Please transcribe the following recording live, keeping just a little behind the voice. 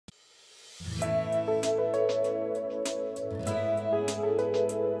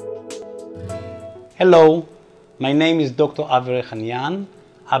Hello, my name is Dr. Reihanian.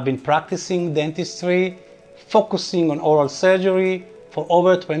 I've been practicing dentistry, focusing on oral surgery for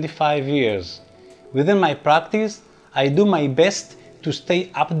over 25 years. Within my practice, I do my best to stay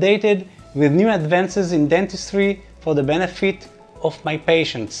updated with new advances in dentistry for the benefit of my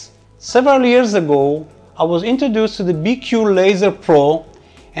patients. Several years ago, I was introduced to the BQ Laser Pro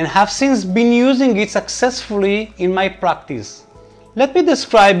and have since been using it successfully in my practice. Let me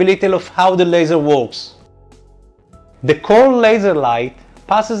describe a little of how the laser works. The cold laser light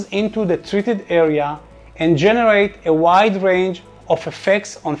passes into the treated area and generates a wide range of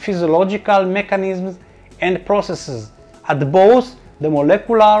effects on physiological mechanisms and processes at both the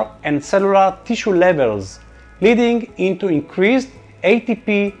molecular and cellular tissue levels, leading into increased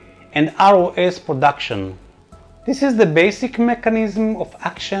ATP and ROS production. This is the basic mechanism of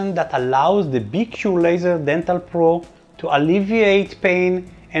action that allows the BQ Laser Dental Pro to alleviate pain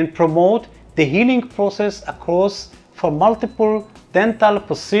and promote the healing process across for multiple dental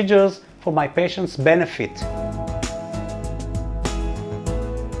procedures for my patients' benefit.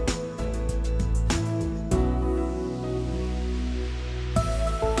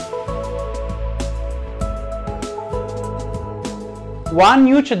 One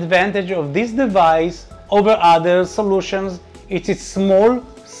huge advantage of this device over other solutions is its small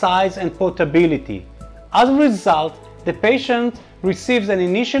size and portability. As a result, the patient receives an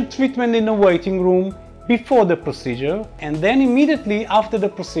initial treatment in the waiting room before the procedure and then immediately after the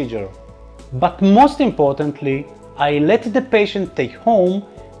procedure. But most importantly, I let the patient take home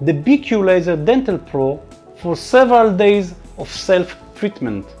the BQ Laser Dental Pro for several days of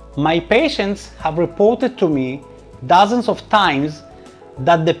self-treatment. My patients have reported to me dozens of times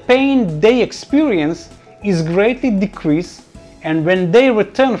that the pain they experience is greatly decreased, and when they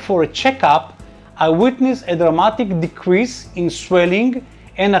return for a checkup, I witness a dramatic decrease in swelling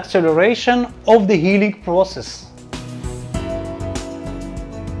and acceleration of the healing process.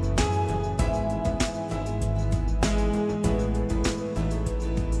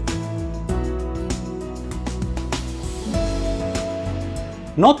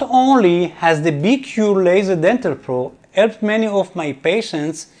 Not only has the BQ Laser Dental Pro helped many of my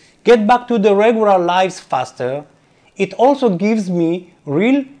patients get back to their regular lives faster, it also gives me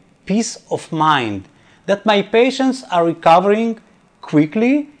real peace of mind that my patients are recovering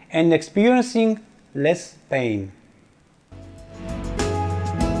quickly and experiencing less pain.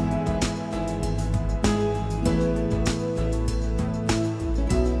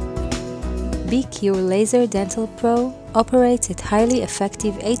 BQ Laser Dental Pro operates at highly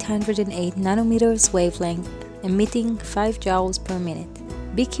effective 808 nanometers wavelength, emitting 5 joules per minute.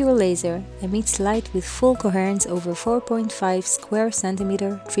 BQ Laser emits light with full coherence over 4.5 square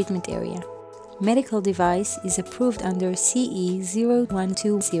centimeter treatment area. Medical device is approved under CE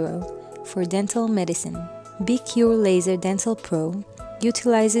 0120 for dental medicine. BQ Laser Dental Pro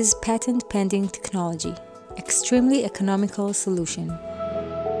utilizes patent-pending technology, extremely economical solution.